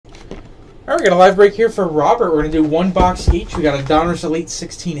All right, we got a live break here for Robert. We're going to do one box each. We got a Donruss Elite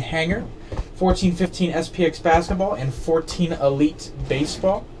 16 hanger, 14-15 SPX basketball, and 14 Elite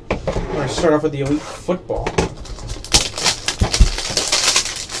baseball. We're going to start off with the Elite football.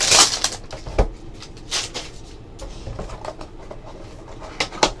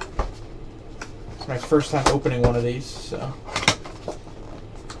 It's my first time opening one of these, so...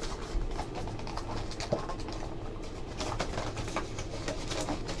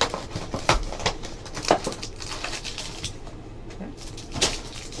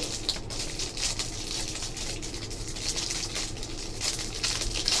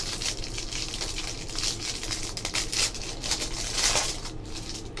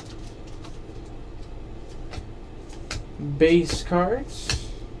 Base cards.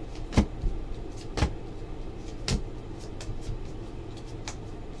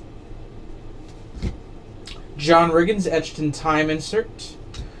 John Riggins, etched in time insert.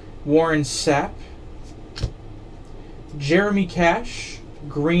 Warren Sapp. Jeremy Cash,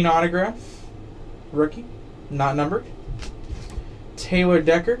 green autograph. Rookie, not numbered. Taylor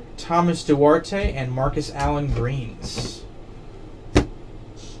Decker, Thomas Duarte, and Marcus Allen greens.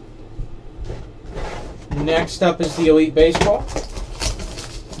 Next up is the Elite Baseball.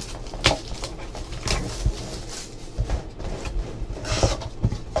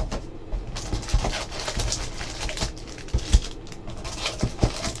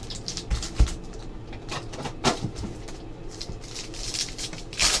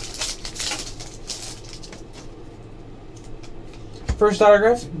 First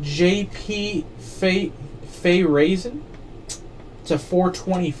autograph, J.P. Fay Raisin to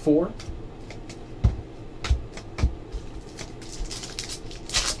 424.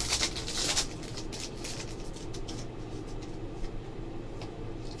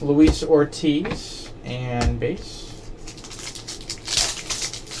 Luis Ortiz, and base.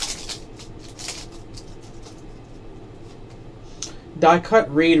 Die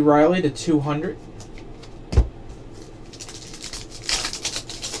cut Reed Riley to 200.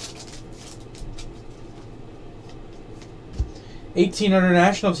 '1800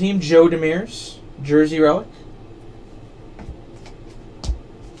 national team Joe Demers, jersey relic.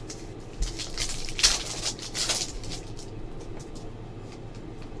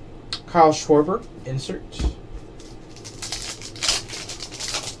 Kyle Schwarber, insert.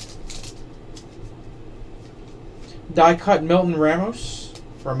 Die cut Milton Ramos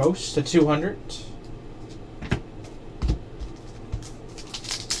to 200.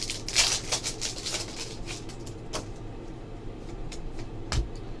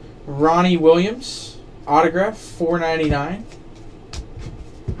 Ronnie Williams, autograph, $4.99.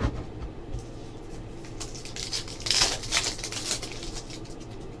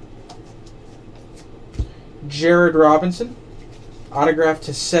 Jared Robinson, autograph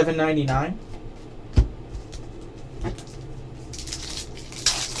to $7.99.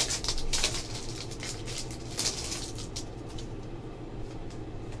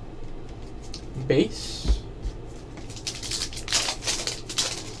 Base.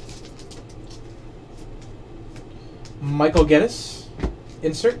 Michael Geddes,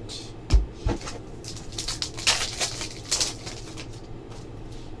 insert.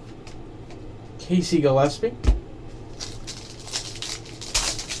 Casey Gillespie.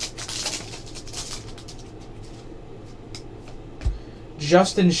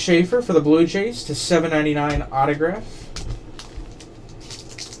 Justin Schaefer for the Blue Jays to $7.99 autograph.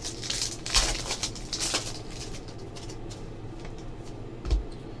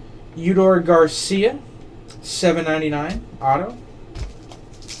 Eudor Garcia, $7.99 auto.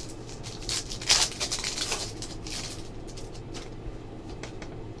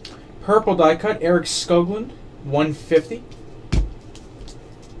 Purple die cut Eric Skoglund, $150.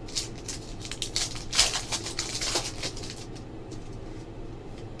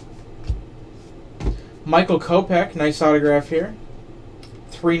 Michael Kopech, nice autograph here,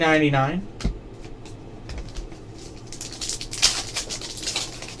 $3.99.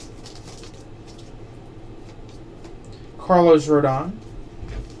 Carlos Rodon.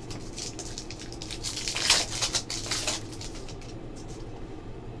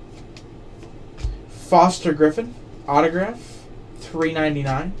 Foster Griffin, autograph,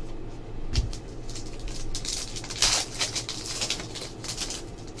 $3.99.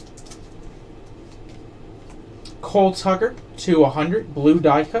 Cole Tucker to 100, blue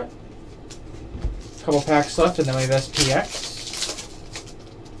die cut. Couple packs left, and then we have SPX.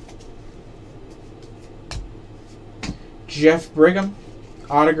 Jeff Brigham,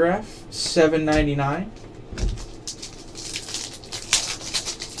 autograph, $7.99.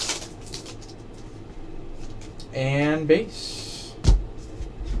 And base.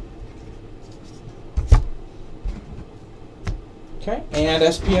 Okay, and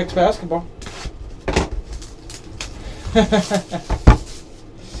SPX basketball.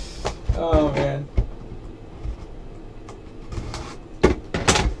 Oh, man.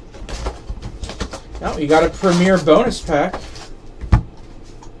 Now you got a Premier bonus pack.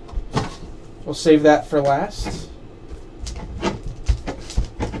 We'll save that for last.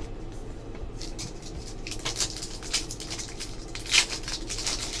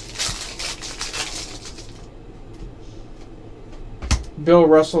 Bill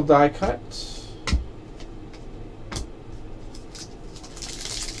Russell die cut.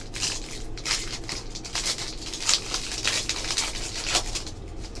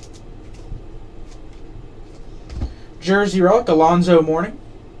 Jersey relic, Alonzo Mourning.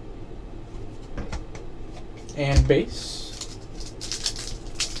 And base.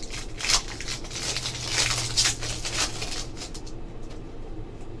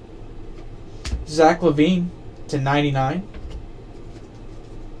 Zach LaVine /99.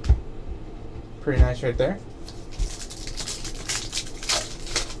 Pretty nice right there.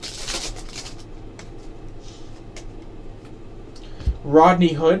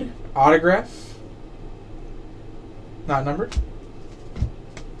 Rodney Hood autograph. Not numbered.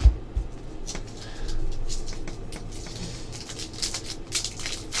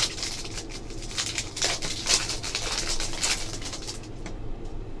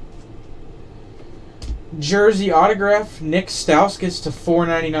 Jersey autograph, Nick Stauskas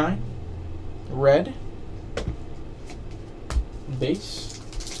 /499. Red. Base.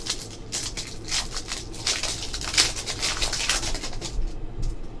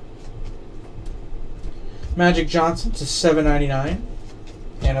 Magic Johnson /799.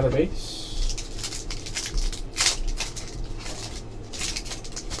 Another base.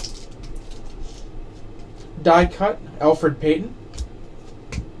 Die cut, Elfrid Payton.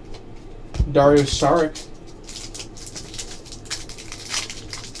 Dario Saric.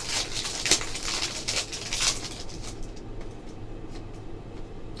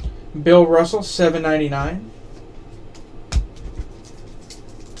 Bill Russell /799.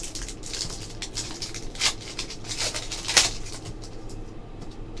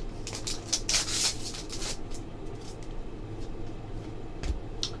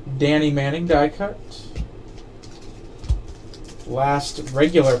 Danny Manning die cut. Last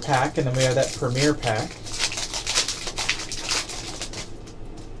regular pack, and then we have that Premier pack.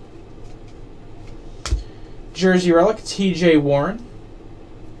 Jersey relic, TJ Warren.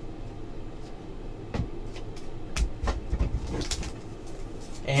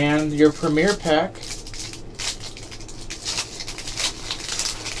 And your Premier pack.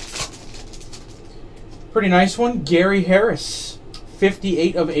 Pretty nice one. Gary Harris,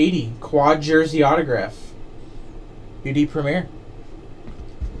 58 of 80. Quad jersey autograph. UD Premier.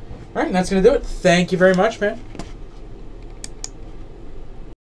 Alright, and that's going to do it. Thank you very much, man.